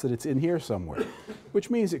 chance that it's in here somewhere, which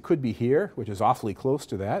means it could be here, which is awfully close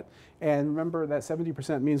to that. And remember that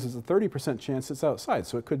 70% means there's a 30% chance it's outside.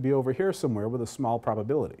 So it could be over here somewhere with a small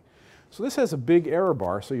probability. So this has a big error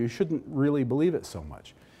bar, so you shouldn't really believe it so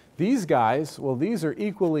much. These guys, well, these are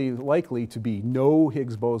equally likely to be no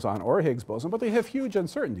Higgs boson or Higgs boson, but they have huge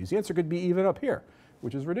uncertainties. The answer could be even up here,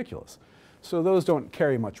 which is ridiculous. So those don't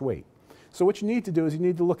carry much weight. So what you need to do is you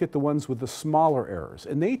need to look at the ones with the smaller errors,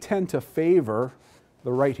 and they tend to favor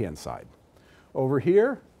the right-hand side. Over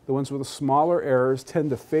here, the ones with the smaller errors tend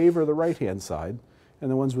to favor the right-hand side, and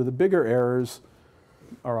the ones with the bigger errors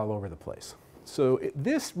are all over the place. So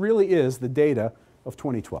this really is the data of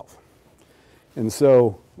 2012. And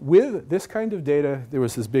so with this kind of data, there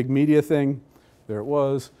was this big media thing. There it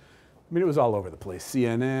was. I mean, it was all over the place.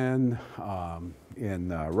 CNN, in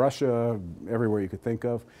Russia, everywhere you could think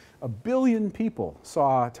of. 1 billion people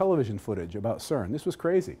saw television footage about CERN. This was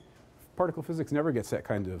crazy. Particle physics never gets that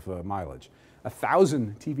kind of mileage.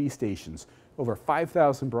 1,000 TV stations, over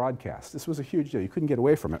 5,000 broadcasts. This was a huge deal. You couldn't get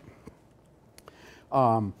away from it.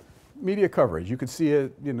 Media coverage, you could see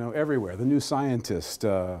it, everywhere. The New Scientist,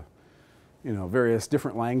 various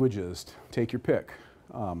different languages, take your pick.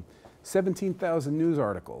 17,000 news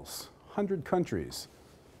articles, 100 countries.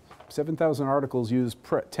 7,000 articles use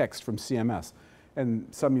text from CMS, and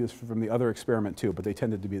some used from the other experiment too, but they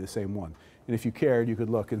tended to be the same one. And if you cared, you could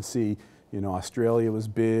look and see, Australia was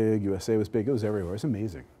big, USA was big, it was everywhere. It's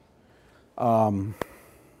amazing.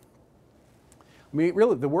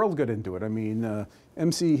 Really, the world got into it.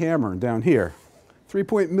 MC Hammer down here, 3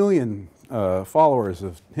 million followers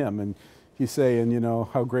of him, and he's saying,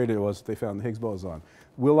 how great it was that they found the Higgs boson.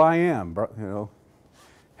 Will.i.am,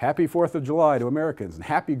 happy 4th of July to Americans, and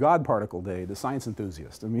happy God Particle Day to science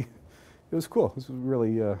enthusiasts. It was cool. It was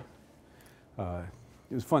really, it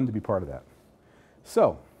was fun to be part of that.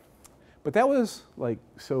 So, but that was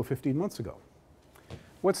 15 months ago.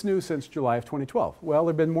 What's new since July of 2012? Well,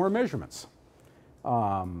 there have been more measurements.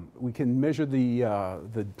 We can measure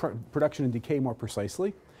the production and decay more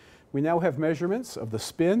precisely. We now have measurements of the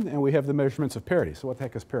spin, and we have the measurements of parity. So what the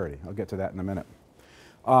heck is parity? I'll get to that in a minute.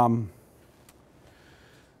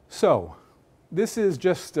 So this is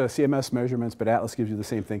just CMS measurements, but ATLAS gives you the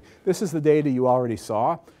same thing. This is the data you already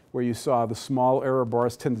saw, where you saw the small error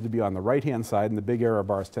bars tended to be on the right-hand side, and the big error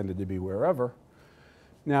bars tended to be wherever.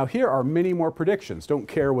 Now here are many more predictions. Don't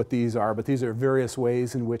care what these are, but these are various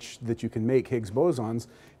ways in which that you can make Higgs bosons.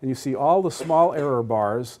 And you see all the small error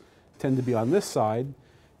bars tend to be on this side,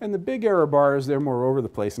 and the big error bars, they're more over the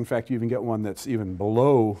place. In fact, you even get one that's even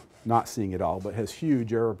below not seeing it all, but has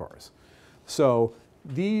huge error bars. So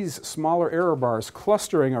these smaller error bars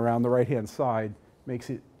clustering around the right-hand side makes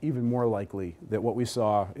it even more likely that what we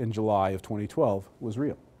saw in July of 2012 was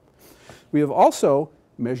real. We have also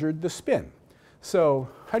measured the spin. So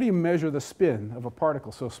how do you measure the spin of a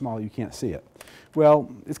particle so small you can't see it? Well,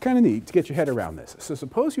 it's kind of neat to get your head around this. So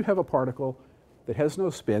suppose you have a particle that has no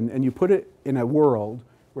spin, and you put it in a world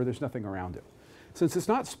where there's nothing around it. Since it's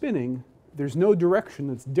not spinning, there's no direction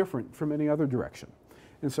that's different from any other direction.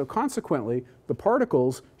 And so consequently, the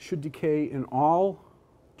particles should decay in all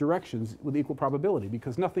directions with equal probability,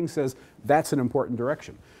 because nothing says that's an important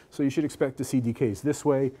direction. So you should expect to see decays this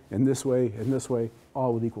way, and this way, and this way,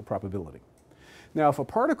 all with equal probability. Now, if a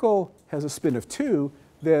particle has a spin of 2,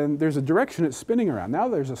 then there's a direction it's spinning around. Now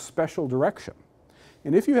there's a special direction.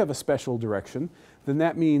 And if you have a special direction, then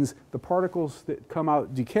that means the particles that come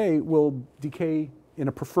out decay will decay in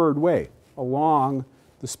a preferred way along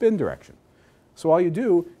the spin direction. So all you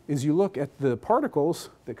do is you look at the particles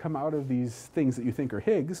that come out of these things that you think are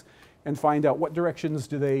Higgs and find out what directions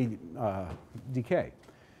do they decay.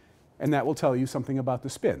 And that will tell you something about the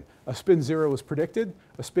spin. A spin 0 was predicted,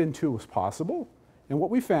 a spin 2 was possible, and what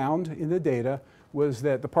we found in the data was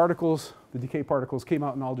that the particles, the decay particles, came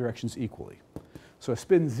out in all directions equally. So a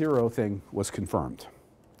spin 0 thing was confirmed.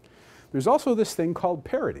 There's also this thing called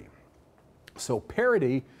parity. So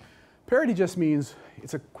parity just means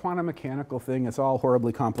it's a quantum mechanical thing. It's all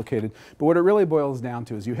horribly complicated. But what it really boils down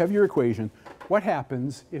to is you have your equation. What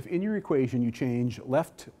happens if in your equation you change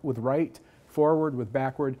left with right, forward with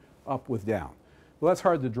backward, up with down? Well, that's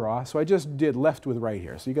hard to draw, so I just did left with right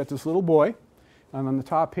here. So you got this little boy, and on the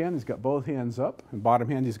top hand he's got both hands up, and bottom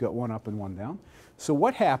hand he's got one up and one down. So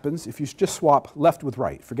what happens if you just swap left with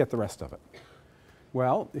right? Forget the rest of it.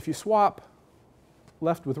 Well, if you swap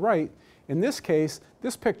left with right, in this case,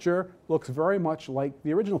 this picture looks very much like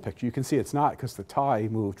the original picture. You can see it's not because the tie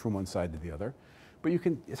moved from one side to the other. But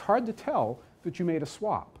it's hard to tell that you made a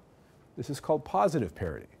swap. This is called positive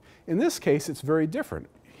parity. In this case, it's very different.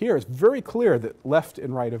 Here, it's very clear that left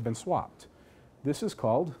and right have been swapped. This is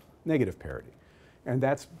called negative parity. And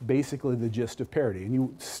that's basically the gist of parity. And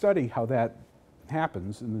you study how that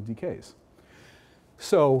happens in the decays.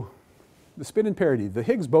 So the spin and parity. The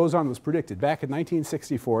Higgs boson was predicted back in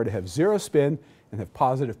 1964 to have 0 spin and have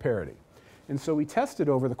positive parity. And so we tested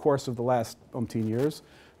over the course of the last umpteen years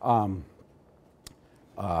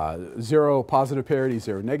 0 positive parity,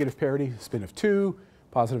 0 negative parity, spin of 2,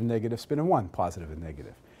 positive and negative, spin of 1, positive and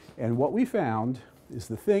negative. And what we found is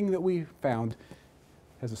the thing that we found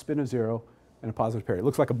has a spin of 0 and a positive parity. It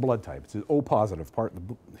looks like a blood type. It's an O positive part.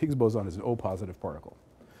 The Higgs boson is an O positive particle.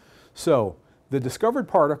 So the discovered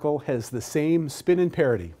particle has the same spin and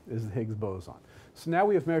parity as the Higgs boson. So now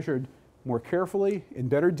we have measured more carefully, in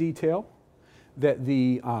better detail, that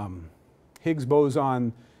the Higgs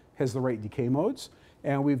boson has the right decay modes,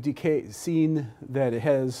 and we've seen that it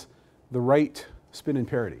has the right spin and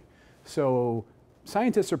parity. So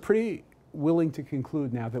scientists are pretty willing to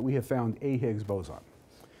conclude now that we have found a Higgs boson.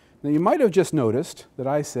 Now you might have just noticed that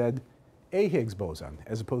I said a Higgs boson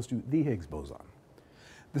as opposed to the Higgs boson.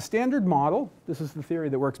 The standard model, this is the theory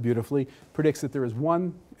that works beautifully, predicts that there is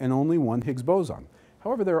one and only one Higgs boson.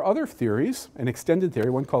 However, there are other theories, an extended theory,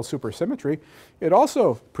 one called supersymmetry. It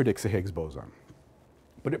also predicts a Higgs boson,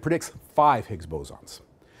 but it predicts 5 Higgs bosons.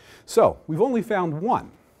 So we've only found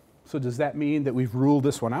one. So does that mean that we've ruled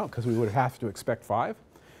this one out because we would have to expect 5?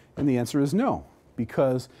 And the answer is no,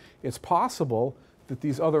 because it's possible that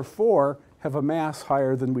these other 4 have a mass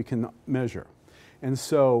higher than we can measure. And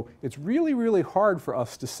so it's really, really hard for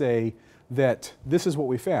us to say that this is what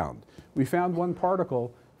we found. We found one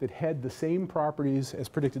particle that had the same properties as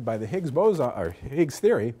predicted by the Higgs boson, or Higgs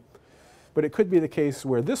theory, but it could be the case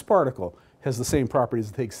where this particle has the same properties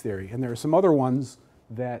as the Higgs theory, and there are some other ones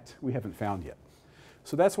that we haven't found yet.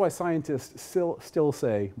 So that's why scientists still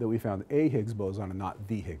say that we found a Higgs boson and not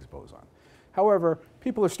the Higgs boson. However,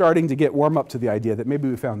 people are starting to get warm up to the idea that maybe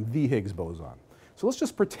we found the Higgs boson. So let's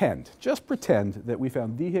just pretend that we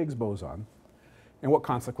found the Higgs boson, and what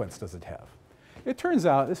consequence does it have? It turns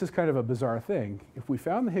out, this is kind of a bizarre thing, if we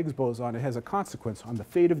found the Higgs boson, it has a consequence on the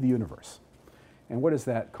fate of the universe. And what is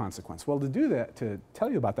that consequence? Well, to do that, to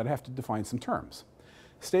tell you about that, I have to define some terms.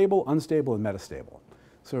 Stable, unstable, and metastable.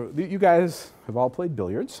 So you guys have all played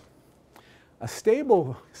billiards. A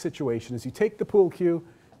stable situation is you take the pool cue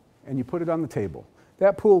and you put it on the table.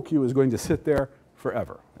 That pool cue is going to sit there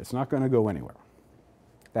forever. It's not going to go anywhere.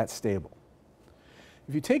 That's stable.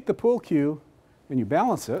 If you take the pool cue and you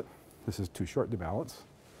balance it, this is too short to balance,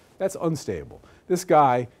 that's unstable. This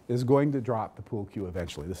guy is going to drop the pool cue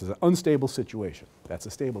eventually. This is an unstable situation. That's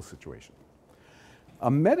a stable situation. A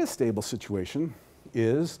metastable situation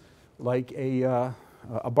is like a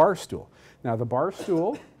bar stool. Now the bar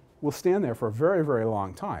stool will stand there for a very, very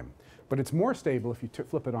long time, but it's more stable if you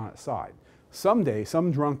flip it on its side. Someday,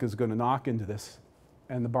 some drunk is going to knock into this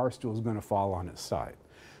and the bar stool is going to fall on its side.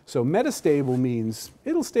 So metastable means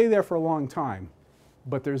it'll stay there for a long time,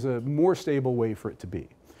 but there's a more stable way for it to be.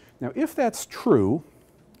 Now, if that's true,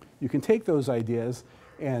 you can take those ideas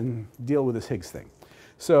and deal with this Higgs thing.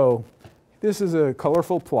 So this is a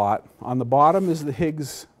colorful plot. On the bottom is the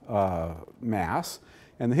Higgs mass,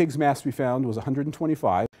 and the Higgs mass we found was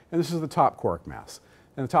 125, and this is the top quark mass.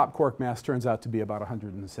 And the top quark mass turns out to be about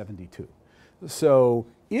 172. So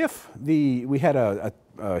if we had a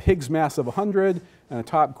Higgs mass of 100 and a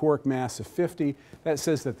top quark mass of 50, that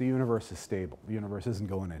says that the universe is stable. The universe isn't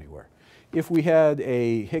going anywhere. If we had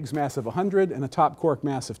a Higgs mass of 100 and a top quark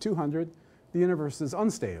mass of 200, the universe is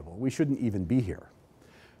unstable. We shouldn't even be here.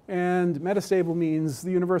 And metastable means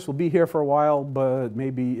the universe will be here for a while, but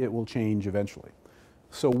maybe it will change eventually.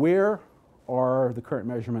 So where are the current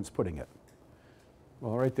measurements putting it?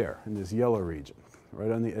 Well, right there in this yellow region,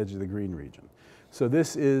 right on the edge of the green region. So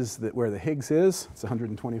this is where the Higgs is. It's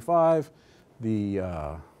 125.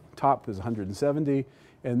 The top is 170.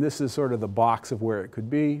 And this is sort of the box of where it could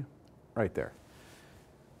be, right there.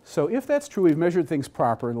 So if that's true, we've measured things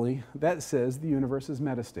properly, that says the universe is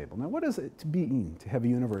metastable. Now what does it mean to have a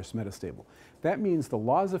universe metastable? That means the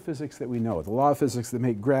laws of physics that we know, the law of physics that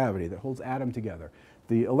make gravity, that holds atom together,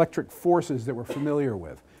 the electric forces that we're familiar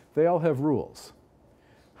with, they all have rules.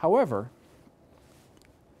 However,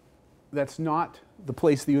 that's not the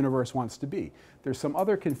place the universe wants to be. There's some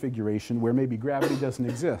other configuration where maybe gravity doesn't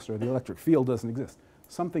exist or the electric field doesn't exist.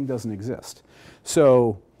 Something doesn't exist.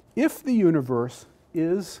 So if the universe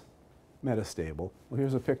is metastable, well,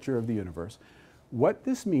 here's a picture of the universe. What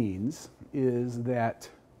this means is that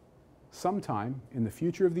sometime in the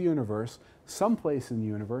future of the universe, someplace in the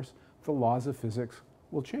universe, the laws of physics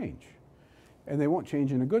will change. And they won't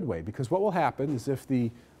change in a good way, because what will happen is if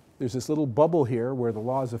there's this little bubble here where the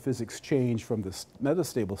laws of physics change from the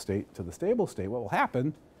metastable state to the stable state, what will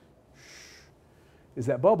happen is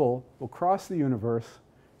that bubble will cross the universe,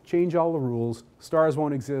 change all the rules, stars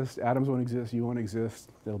won't exist, atoms won't exist, you won't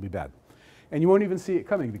exist, it'll be bad. And you won't even see it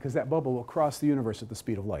coming because that bubble will cross the universe at the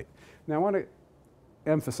speed of light. Now I want to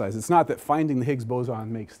emphasize, it's not that finding the Higgs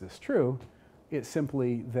boson makes this true, it's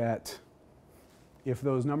simply that if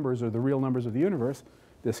those numbers are the real numbers of the universe,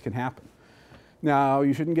 this can happen. Now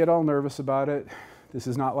you shouldn't get all nervous about it. This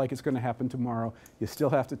is not like it's going to happen tomorrow. You still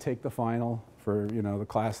have to take the final for the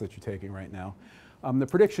class that you're taking right now. The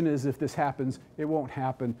prediction is if this happens, it won't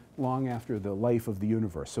happen long after the life of the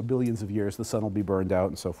universe. So billions of years, the sun will be burned out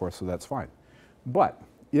and so forth, so that's fine. But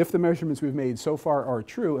if the measurements we've made so far are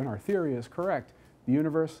true and our theory is correct, the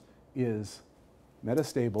universe is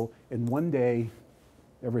metastable, and one day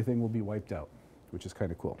everything will be wiped out, which is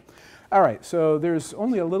kind of cool. All right, so there's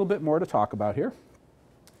only a little bit more to talk about here.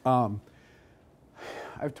 I've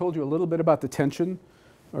told you a little bit about the tension,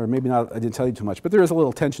 or maybe not, I didn't tell you too much, but there is a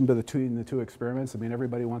little tension between the two experiments. I mean,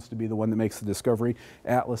 everybody wants to be the one that makes the discovery.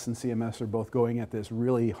 Atlas and CMS are both going at this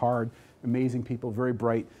really hard, amazing people, very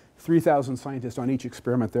bright. 3,000 scientists on each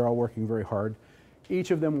experiment, they're all working very hard.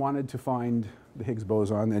 Each of them wanted to find the Higgs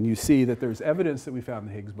boson, and you see that there's evidence that we found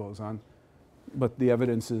the Higgs boson, but the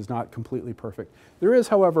evidence is not completely perfect. There is,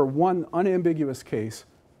 however, one unambiguous case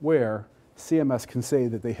where CMS can say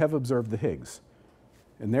that they have observed the Higgs.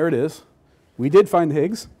 And there it is. We did find the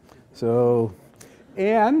Higgs. So,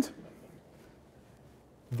 and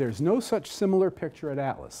there's no such similar picture at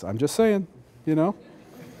Atlas. I'm just saying,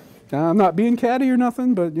 I'm not being catty or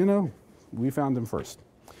nothing, but we found them first.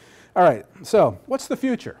 All right, so what's the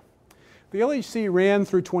future? The LHC ran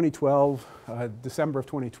through 2012, December of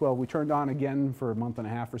 2012. We turned on again for a month and a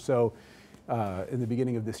half or so in the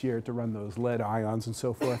beginning of this year to run those lead ions and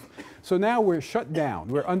so forth. So now we're shut down.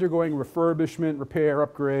 We're undergoing refurbishment, repair,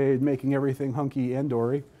 upgrade, making everything hunky and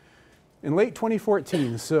dory. In late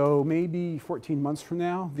 2014, so maybe 14 months from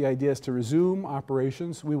now, the idea is to resume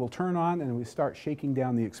operations. We will turn on and we start shaking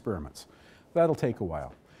down the experiments. That'll take a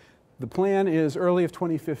while. The plan is early of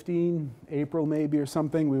 2015, April maybe or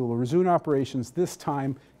something, we will resume operations, this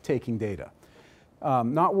time taking data.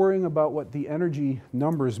 Not worrying about what the energy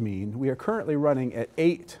numbers mean. We are currently running at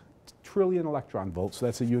 8 trillion electron volts, so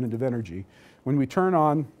that's a unit of energy. When we turn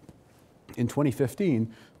on in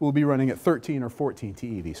 2015, we'll be running at 13 or 14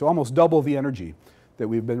 TeV, so almost double the energy that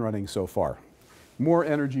we've been running so far. More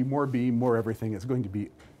energy, more beam, more everything. It's going to be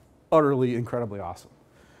utterly, incredibly awesome.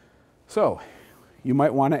 So, you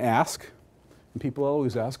might want to ask, and people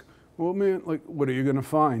always ask, well, man, like, what are you going to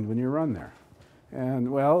find when you run there?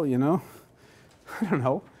 And, well, I don't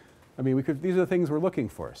know. I mean, these are the things we're looking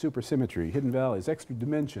for. Supersymmetry, hidden values, extra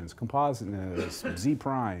dimensions, compositeness, Z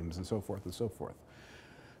primes, and so forth and so forth.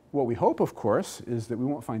 What we hope, of course, is that we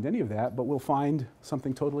won't find any of that, but we'll find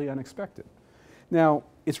something totally unexpected. Now,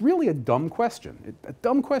 it's really a dumb question. A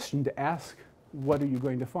dumb question to ask, what are you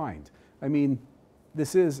going to find? I mean,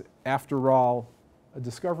 this is, after all, a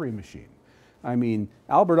discovery machine. I mean,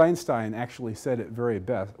 Albert Einstein actually said it very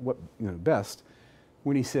best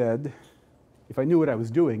when he said, if I knew what I was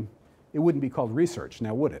doing, it wouldn't be called research,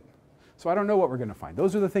 now would it? So I don't know what we're going to find.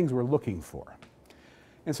 Those are the things we're looking for.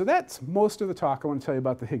 And so that's most of the talk I want to tell you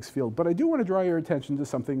about the Higgs field, but I do want to draw your attention to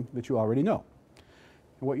something that you already know.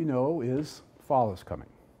 And what you know is fall is coming.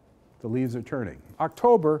 The leaves are turning.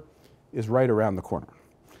 October is right around the corner.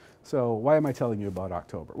 So why am I telling you about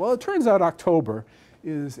October? Well, it turns out October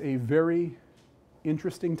is a very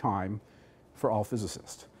interesting time for all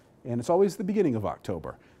physicists. And it's always the beginning of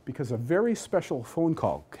October because a very special phone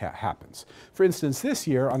call happens. For instance, this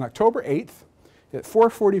year on October 8th at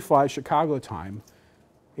 4:45 Chicago time,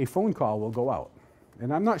 a phone call will go out.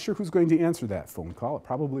 And I'm not sure who's going to answer that phone call. It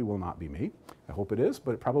probably will not be me. I hope it is,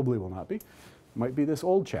 but it probably will not be. It might be this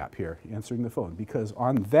old chap here answering the phone, because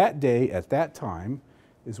on that day, at that time,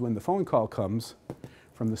 is when the phone call comes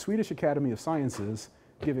from the Swedish Academy of Sciences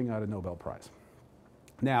giving out a Nobel Prize.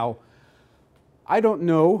 Now, I don't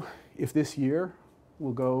know if this year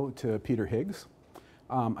will go to Peter Higgs.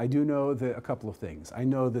 I do know that a couple of things. I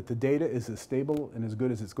know that the data is as stable and as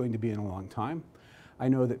good as it's going to be in a long time. I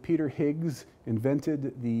know that Peter Higgs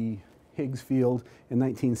invented the Higgs field in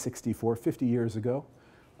 1964, 50 years ago.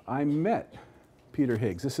 I met Peter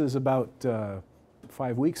Higgs. This is about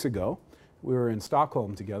 5 weeks ago. We were in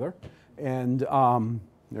Stockholm together, and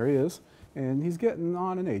there he is. And he's getting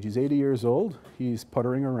on in age. He's 80 years old. He's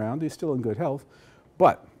puttering around. He's still in good health.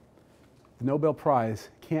 But the Nobel Prize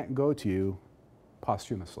can't go to you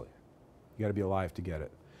posthumously. You got to be alive to get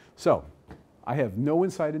it. So I have no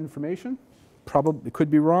inside information. Probably, it could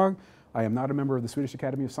be wrong. I am not a member of the Swedish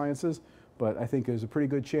Academy of Sciences, but I think there's a pretty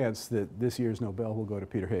good chance that this year's Nobel will go to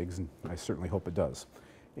Peter Higgs, and I certainly hope it does.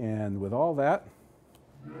 And with all that,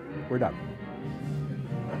 we're done.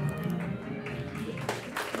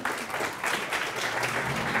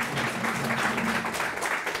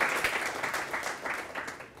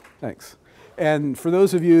 Thanks. And for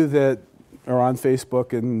those of you that are on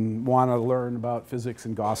Facebook and want to learn about physics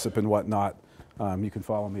and gossip and whatnot, you can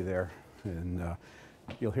follow me there. And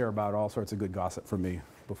you'll hear about all sorts of good gossip from me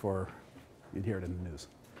before you'd hear it in the news.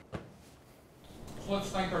 So let's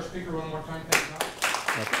thank our speaker one more time.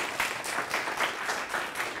 Thank you.